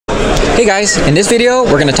Hey guys, in this video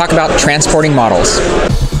we're going to talk about transporting models.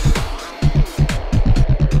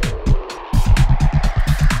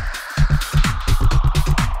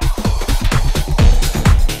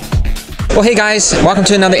 Well, hey guys, welcome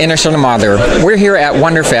to another Interstellar Modeler. We're here at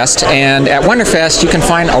Wonderfest, and at Wonderfest you can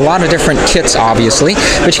find a lot of different kits, obviously,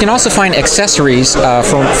 but you can also find accessories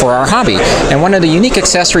for our hobby. And one of the unique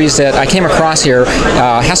accessories that I came across here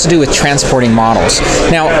has to do with transporting models.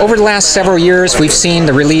 Now, over the last several years, we've seen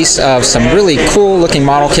the release of some really cool-looking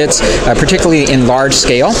model kits, particularly in large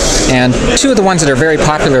scale. And two of the ones that are very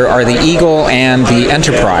popular are the Eagle and the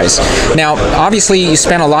Enterprise. Now, obviously, you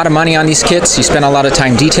spend a lot of money on these kits, you spend a lot of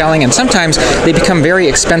time detailing, and sometimes they become very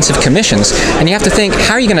expensive commissions, and you have to think,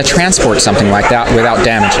 how are you going to transport something like that without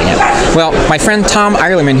damaging it? Well, my friend Tom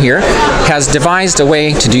Eilerman here has devised a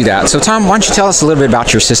way to do that. So Tom, why don't you tell us a little bit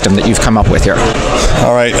about your system that you've come up with here?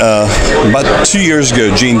 All right, about 2 years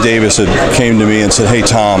ago, Gene Davis came to me and said, hey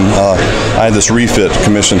Tom, I had this refit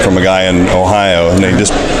commission from a guy in Ohio, and they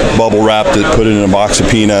just bubble wrapped it, put it in a box of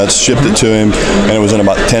peanuts, shipped it to him, and it was in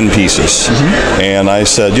about 10 pieces. And I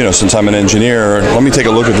said, you know, since I'm an engineer, let me take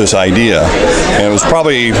a look at this idea. And it was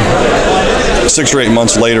probably 6 or 8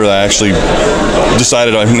 months later that I actually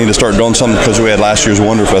decided I need to start doing something, because we had last year's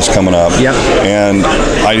Wonderfest coming up. Yep. And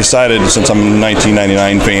I decided, since I'm a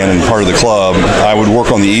 1999 fan and part of the club, I would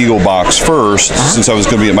work on the Eagle box first, since I was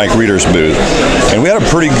going to be at Mike Reeder's booth. And we had a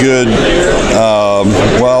pretty good,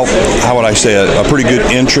 well, how would I say it, a pretty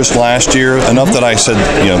good interest last year, enough that I said,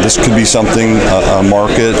 you know, this could be something, a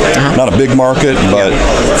market, not a big market, but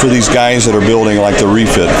for these guys that are building like the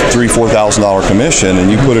refit, $3,000–4,000 commission,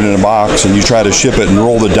 and you put it in a box and you try to ship it and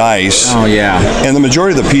roll the dice. Oh yeah. And the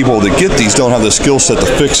majority of the people that get these don't have the skill set to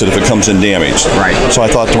fix it if it comes in damaged. Right. So I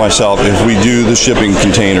thought to myself, if we do the shipping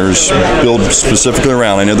containers, build specifically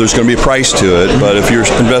around, I know there's going to be a price to it, but if you're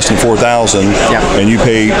investing $4,000 and you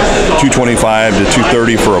pay $225 to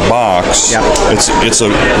 $230 for a box, it's a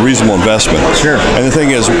reasonable investment. Sure. And the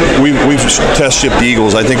thing is, we've test shipped the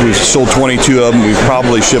Eagles. I think we've sold 22 of them. We've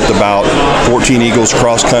probably shipped about 14 Eagles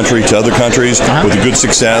cross country to other countries with a good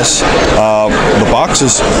success. The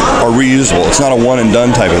boxes are reusable. It's not a one and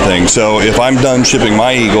done type of thing. So if I'm done shipping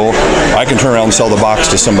my Eagle, I can turn around and sell the box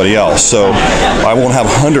to somebody else. So I won't have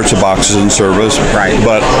hundreds of boxes in service,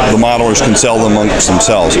 but the modelers can sell them amongst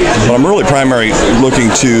themselves. But I'm really primarily looking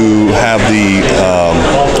to have the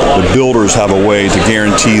builders have a way to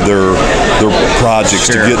guarantee their projects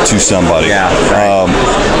to get to somebody.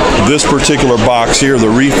 This particular box here, the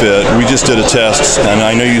refit, we just did a test, and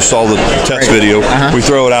I know you saw the test video. We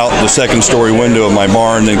throw it out the second story window of my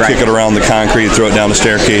barn, then kick it around the concrete, throw it down the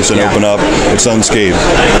staircase, and open up. It's unscathed.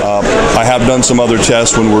 I have done some other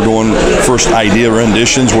tests when we're doing first idea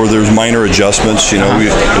renditions where there's minor adjustments. You know,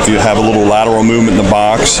 if you have a little lateral movement in the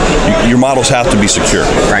box, your models have to be secure.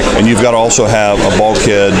 And you've got to also have a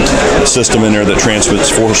bulkhead system in there that transmits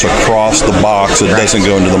force across the box that doesn't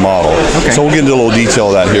go into the model. So we'll get into a little detail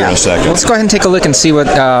of that here in a second. Let's go ahead and take a look and see what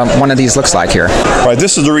one of these looks like here. All right,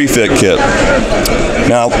 this is the refit kit.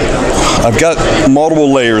 Now, I've got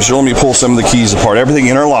multiple layers. So let me pull some of the keys apart. Everything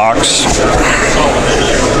interlocks.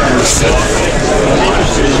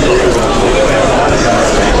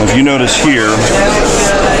 If you notice here,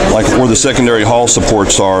 like where the secondary hull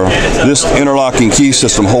supports are, this interlocking key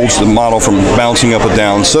system holds the model from bouncing up and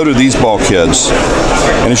down. So do these bulkheads.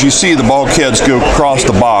 And as you see, the bulkheads go across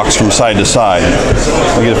the box from side to side.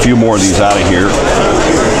 I'll get a few more of these out of here.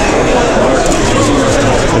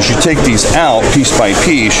 As you take these out piece by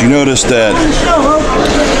piece, you notice that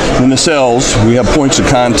the nacelles, we have points of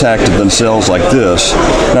contact at the nacelles like this.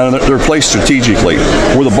 Now they're placed strategically.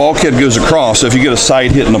 Where the bulkhead goes across, so if you get a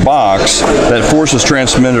side hit in the box, that force is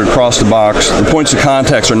transmitted across the box. The points of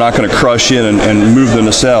contacts are not going to crush in and move the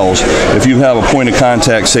nacelles. If you have a point of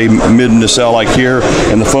contact, say mid-nacelle like here,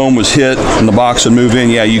 and the foam was hit and the box would move in,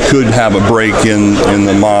 yeah, you could have a break in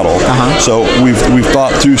the model. So we've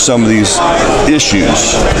thought through some of these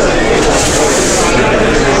issues.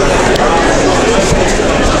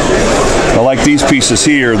 Now, like these pieces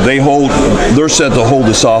here, they're set to hold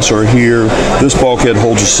the saucer here. This bulkhead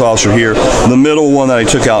holds the saucer here. The middle one that I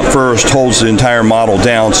took out first holds the entire model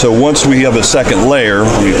down. So once we have a second layer,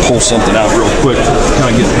 let me pull something out real quick,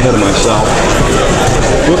 kind of get ahead of myself.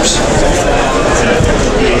 Whoops.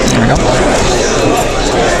 There we go.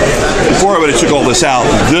 Before I would have took all this out,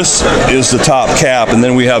 this is the top cap, and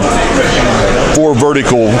then we have 4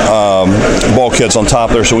 vertical bulkheads on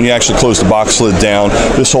top there, so when you actually close the box lid down,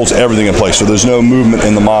 this holds everything in place, so there's no movement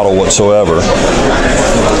in the model whatsoever.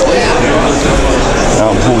 Now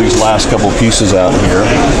I'll pull these last couple pieces out here.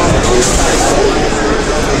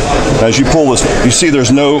 As you pull this, you see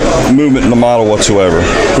there's no movement in the model whatsoever.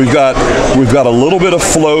 We've got a little bit of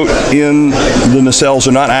float in the nacelles.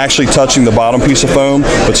 They're not actually touching the bottom piece of foam,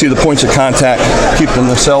 but see the points of contact keep the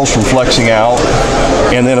nacelles from flexing out.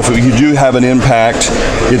 And then if you do have an impact,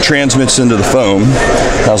 it transmits into the foam.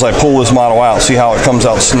 As I pull this model out, see how it comes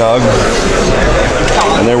out snug?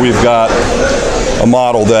 And there we've got a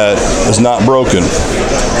model that is not broken.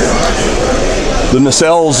 The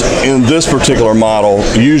nacelles in this particular model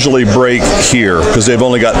usually break here because they've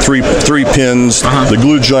only got three pins. The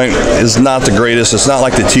glue joint is not the greatest. It's not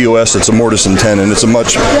like the TOS. It's a mortise and tenon. It's a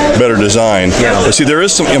much better design. But see, there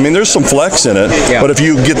is some. I mean, there's some flex in it. But if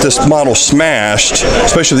you get this model smashed,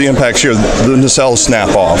 especially the impacts here, the nacelles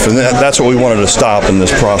snap off, and that's what we wanted to stop in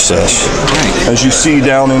this process. As you see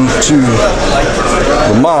down into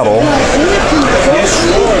the model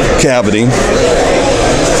cavity,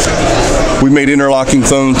 we made interlocking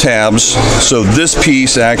foam tabs, so this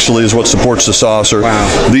piece actually is what supports the saucer.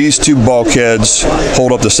 These two bulkheads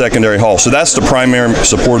hold up the secondary hull, so that's the primary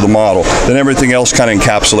support of the model. Then everything else kind of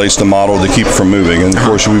encapsulates the model to keep it from moving. And of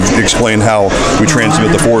course, we've explained how we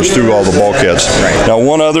transmit the force through all the bulkheads. Now,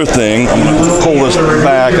 one other thing, I'm going to pull this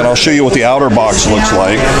back, and I'll show you what the outer box looks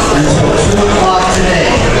like.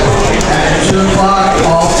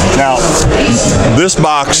 Now, this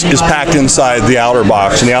box is packed inside the outer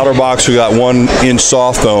box. In the outer box, we got 1-inch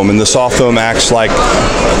soft foam, and the soft foam acts like,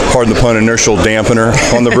 pardon the pun, inertial dampener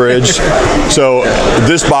on the bridge. So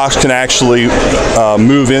this box can actually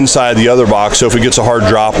move inside the other box. So if it gets a hard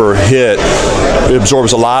drop or hit, it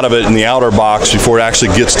absorbs a lot of it in the outer box before it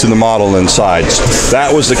actually gets to the model inside.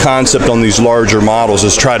 That was the concept on these larger models,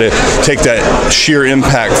 is try to take that sheer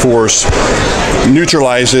impact force,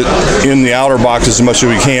 neutralize it in the outer box as much as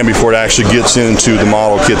we can before it actually gets into the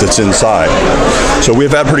model kit that's inside. So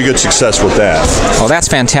we've had pretty good success with that. Well, that's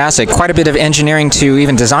fantastic. Quite a bit of engineering to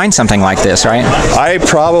even design something like this, right? I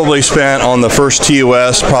probably spent on the first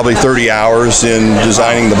TOS probably 30 hours in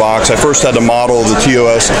designing the box. I first had to model the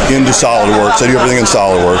TOS into SolidWorks. I do everything in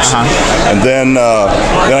SolidWorks. And then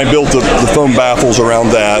I built the foam baffles around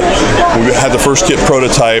that. We had the first kit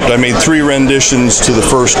prototyped. I made 3 renditions to the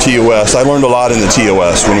first TOS. I learned a lot in the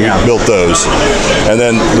TOS when we built those. And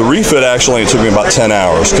then the refit actually took me about 10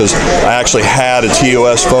 hours because I actually had a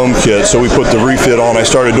TOS foam kit, so we put the refit on. I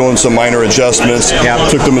started doing some minor adjustments,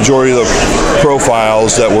 took the majority of the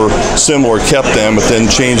profiles that were similar, kept them, but then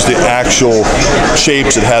changed the actual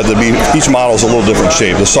shapes. It had to be, each model is a little different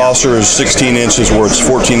shape. The saucer is 16 inches where it's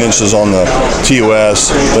 14 inches on the TOS.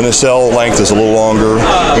 The nacelle length is a little longer.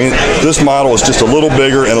 I mean, this model is just a little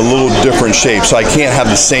bigger and a little different shape, so I can't have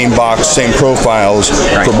the same box, same profiles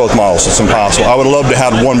for both models. It's impossible. I would love to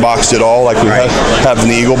have one box did all like we have in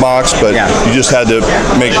the Eagle box, but you just had to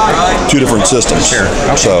make 2 different systems.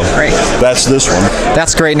 So that's this one.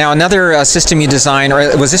 That's great. Now, another system you designed,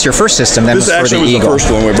 or was this your first system? That this was actually for the was Eagle. the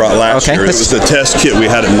first one we brought last year. It was the test kit we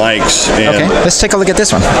had at Mike's. And let's take a look at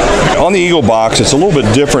this one. On the Eagle box, it's a little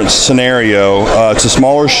bit different scenario. It's a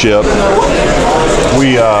smaller ship.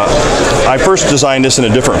 I first designed this in a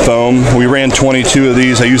different foam. We ran 22 of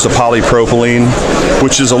these. I used a polypropylene,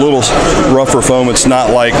 which is a little rougher foam. It's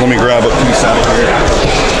not like, let me grab a piece out of here.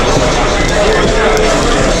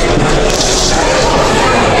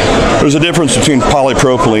 There's a difference between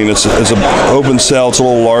polypropylene. It's an open cell, it's a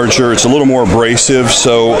little larger, it's a little more abrasive,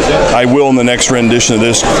 so I will in the next rendition of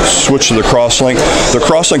this switch to the crosslink. The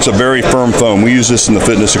crosslink's a very firm foam. We use this in the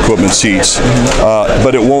fitness equipment seats,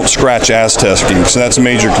 but it won't scratch as testing, so that's a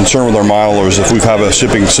major concern with our modelers if we have a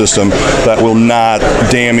shipping system that will not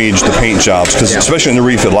damage the paint jobs, because especially in the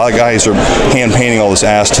refit, a lot of guys are hand painting all this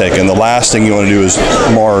Aztec, and the last thing you want to do is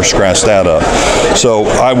mar or scratch that up. So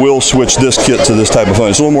I will switch this kit to this type of foam.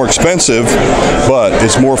 It's a little more expensive, but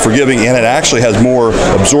it's more forgiving, and it actually has more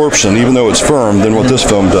absorption, even though it's firm, than what this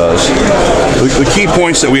foam does. The key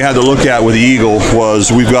points that we had to look at with the Eagle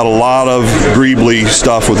was we've got a lot of greebly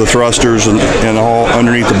stuff with the thrusters and all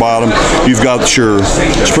underneath the bottom. You've got your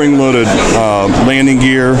spring-loaded landing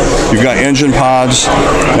gear. You've got engine pods.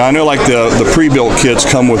 Now, I know like the pre-built kits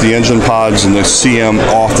come with the engine pods and the CM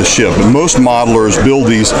off the ship, but most modelers build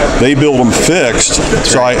these, they build them fixed,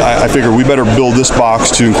 so I figured we better build this box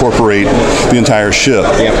to incorporate the entire ship.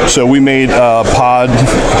 So we made pod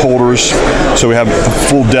holders, so we have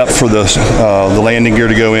full depth for the landing gear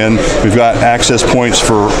to go in. We've got access points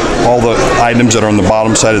for all the items that are on the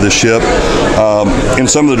bottom side of the ship. In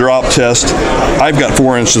some of the drop tests, I've got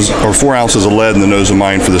 4 ounces of lead in the nose of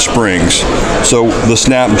mine for the springs. So the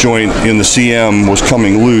snap joint in the CM was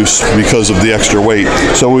coming loose because of the extra weight.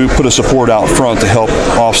 So we put a support out front to help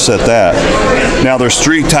offset that. Now there's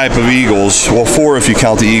 3 types of Eagles, well 4 if you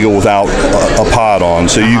count the Eagle Eagle without a pod on.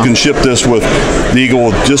 So you can ship this with the Eagle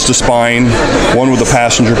with just a spine, one with the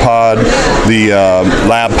passenger pod, the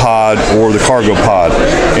lab pod, or the cargo pod.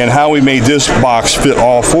 And how we made this box fit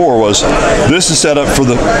all four was, this is set up for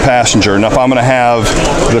the passenger. Now if I'm going to have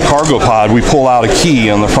the cargo pod, we pull out a key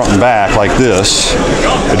on the front and back like this.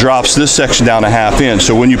 It drops this section down a ½ inch.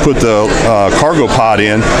 So when you put the cargo pod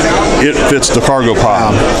in, it fits the cargo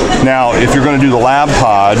pod. Now if you're going to do the lab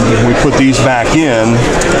pod, we put these back in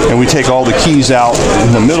and we take all the keys out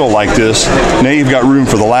in the middle like this. Now you've got room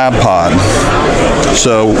for the lab pod.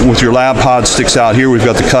 So with your lab pod sticks out here, we've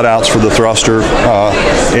got the cutouts for the thruster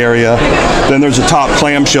area. Then there's a top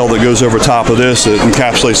clamshell that goes over top of this that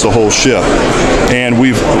encapsulates the whole ship. And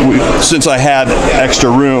since I had extra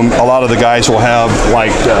room, a lot of the guys will have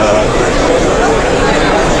like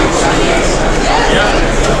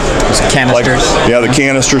canisters. The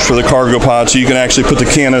canisters for the cargo pod, so you can actually put the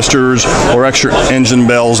canisters or extra engine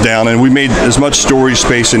bells down. And we made as much storage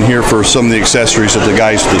space in here for some of the accessories that the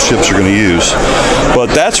guys for the ships are going to use. But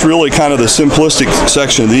that's really kind of the simplistic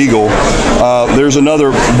section of the Eagle. There's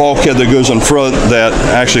another bulkhead that goes in front that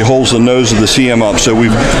actually holds the nose of the CM up. So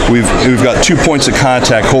we've got 2 points of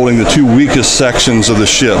contact holding the two weakest sections of the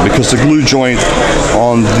ship, because the glue joint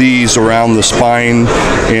on these around the spine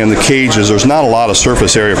and the cages, there's not a lot of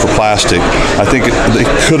surface area for plastic. I think they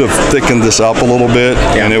could have thickened this up a little bit,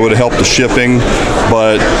 and it would have helped the shipping.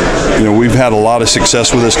 But we've had a lot of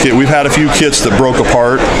success with this kit. We've had a few kits that broke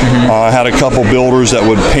apart. I had a couple builders that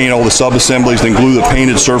would paint all the sub-assemblies, then glue the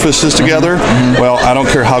painted surfaces together. Well, I don't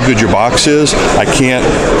care how good your box is, I can't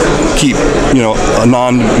keep a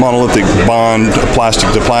non-monolithic bond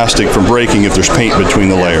plastic to plastic from breaking if there's paint between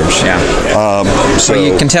the layers. So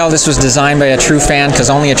you can tell this was designed by a true fan, because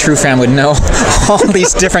only a true fan would know all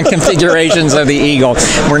these different configurations of the Eagle.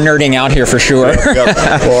 We're nerding out here for sure.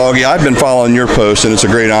 Well, I've been following your post, and it's a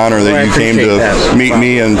great honor that you came to meet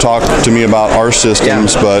me and talk to me about our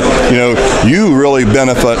systems. But you really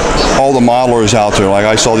benefit all the modelers out there. Like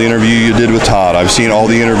I saw the interview you did with Todd. I've seen all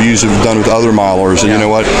the interviews you've done with other modelers, and you know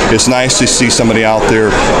what? It's nice to see somebody out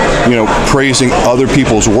there, praising other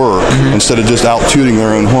people's work instead of just out tooting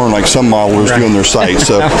their own horn like some modelers do on their site.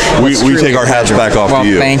 So we take our hats back off to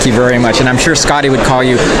you. Thank you very much, and I'm sure Scotty would call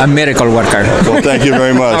you a miracle worker. Well, thank you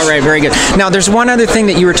very much. All right, very good. Now, there's one other thing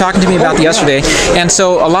that you were talking to me about yesterday, and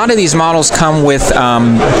so a lot of these models come with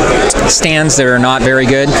stands that are not very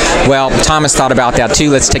good. Well, Thomas thought about that too.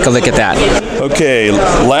 Let's take a look at that. Okay,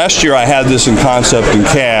 last year I had this in concept in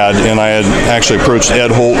CAD, and I had actually approached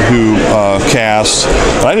Ed Holt, who cast.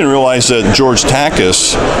 I didn't realize that George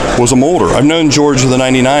Takis was a molder. I've known George of the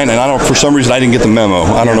 99, and for some reason I didn't get the memo.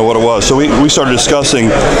 I don't know what it was. So we started discussing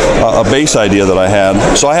a base idea that I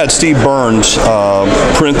had. So I had Steve Burns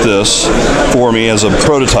print this for me as a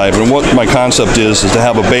prototype, and what my concept is to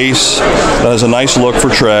have a base that has a nice look for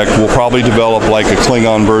Trek. We'll probably develop like a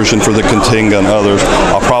Klingon version for the Katinga and others.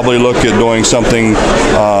 I'll probably look at doing something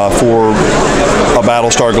for a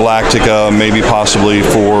Battlestar Galactica, maybe possibly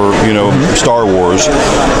for Star Wars.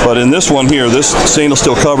 But in this one here, this stainless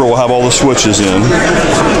steel cover will have all the switches in.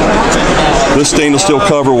 This stainless steel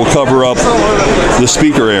cover will cover up the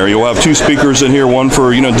speaker area. We'll have two speakers in here, one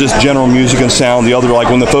for just general music and sound, the other like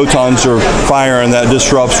when the photons are firing, that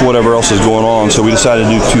disrupts whatever else is going on. So we decided to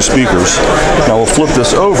do two speakers. Now we'll flip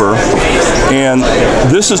this over, and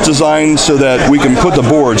this is designed so that we can put the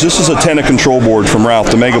boards. This is a Tenna control board from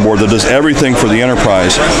Ralph, the Mega board that does everything for the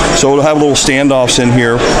Enterprise. So it'll have little standoffs in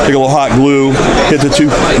here. Take a little hot glue, hit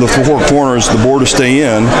the four corners, the board will stay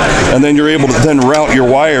in, and then you're able to then route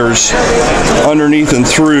your wires underneath and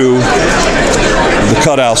through the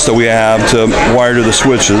cutouts that we have to wire to the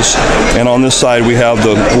switches. And on this side we'll have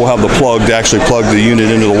the plug to actually plug the unit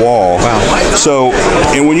into the wall. Wow. So,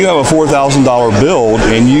 and when you have a $4,000 build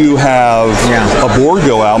and you have a board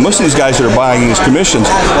go out, most of these guys that are buying these commissions,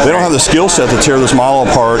 they don't have the skill set to tear this model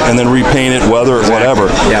apart and then repaint it, weather it, whatever.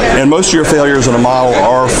 And most of your failures in a model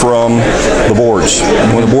are from the boards.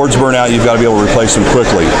 When the boards burn out, you've got to be able to replace them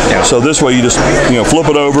quickly. So this way you just flip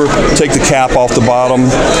it over, take the cap off the bottom,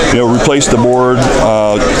 replace the board.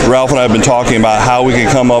 Ralph and I have been talking about how we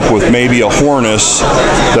can come up with maybe a harness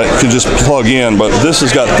that can just plug in, but this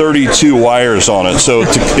has got 32 wires on it, so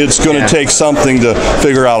it's going to take something to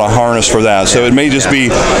figure out a harness for that. So it may just be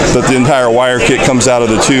that the entire wire kit comes out of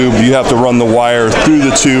the tube. You have to run the wire through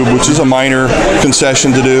the tube, which is a minor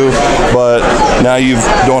concession to do, but now you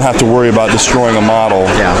don't have to worry about destroying a model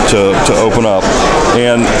to open up.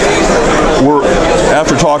 And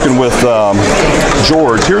after talking with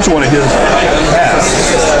George, here's one of his hats.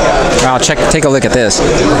 Wow, take a look at this.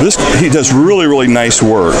 He does really, really nice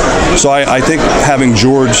work. So I think having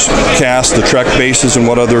George cast the Trek bases and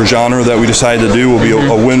what other genre that we decided to do will be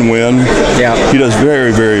a win-win. Yeah. He does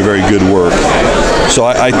very, very, very good work. So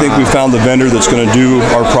I think we found the vendor that's going to do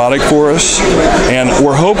our product for us, and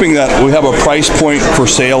we're hoping that we have a price point for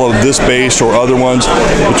sale of this base or other ones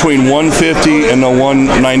between $150 and the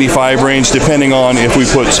 $195 range, depending on if we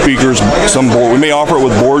put speakers, some board. We may offer it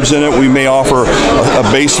with boards in it. We may offer a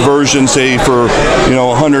base version, say for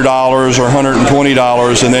 $100 or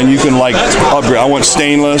 $120, and then you can like upgrade. I want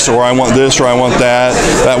stainless, or I want this, or I want that.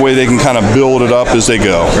 That way they can kind of build it up as they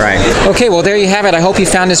go. Right. Okay. Well, there you have it. I hope you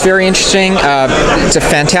found this very interesting. It's a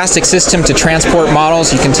fantastic system to transport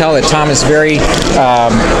models. You can tell that Tom is very,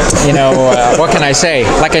 what can I say?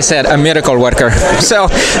 Like I said, a miracle worker. So,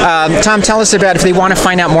 Tom, tell us about, if they want to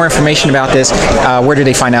find out more information about this, where do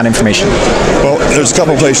they find out information? Well, there's a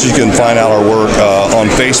couple places you can find out our work. On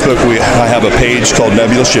Facebook, I have a page called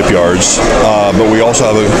Nebula Shipyards, but we also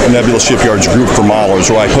have a Nebula Shipyards group for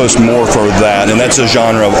modelers where I post more for that, and that's a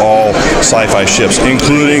genre of all sci-fi ships,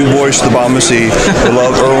 including Voyage to the Bottom of the Sea. I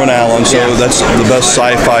love Irwin Allen, so that's the best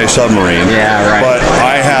sci-fi submarine. Yeah, right. But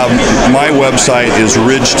my website is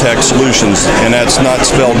Ridge Tech Solutions, and that's not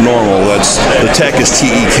spelled normal. The tech is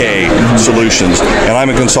TEK Solutions, and I'm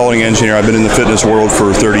a consulting engineer. I've been in the fitness world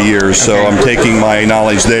for 30 years, so I'm taking my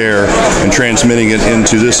knowledge there and transmitting it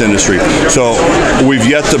into this industry. So we've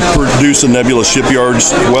yet to produce a Nebula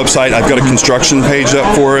Shipyards website. I've got a construction page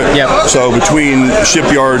up for it. Yep. So between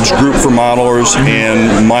Shipyards Group for Modelers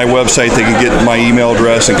and my website, they can get my email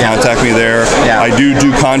address and contact me there. Yeah. I do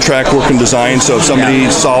contract work and design, so if somebody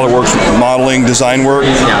needs SolidWorks modeling design work,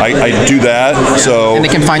 I do that. So, and they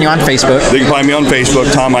can find you on Facebook. They can find me on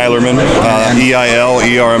Facebook, Tom Eilerman,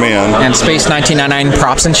 Eilerman. And Space 1999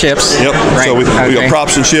 Props and Ships. Yep. Right. So we got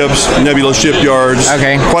Props and Ships, Nebula Shipyards,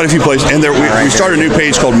 quite a few places. And we started a new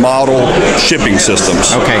page called Model Shipping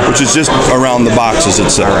Systems, which is just around the boxes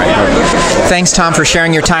itself. All right. Thanks, Tom, for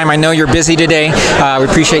sharing your time. I know you're busy today. We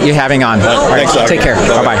appreciate you having on. Thanks, Take care.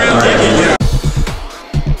 Bye-bye.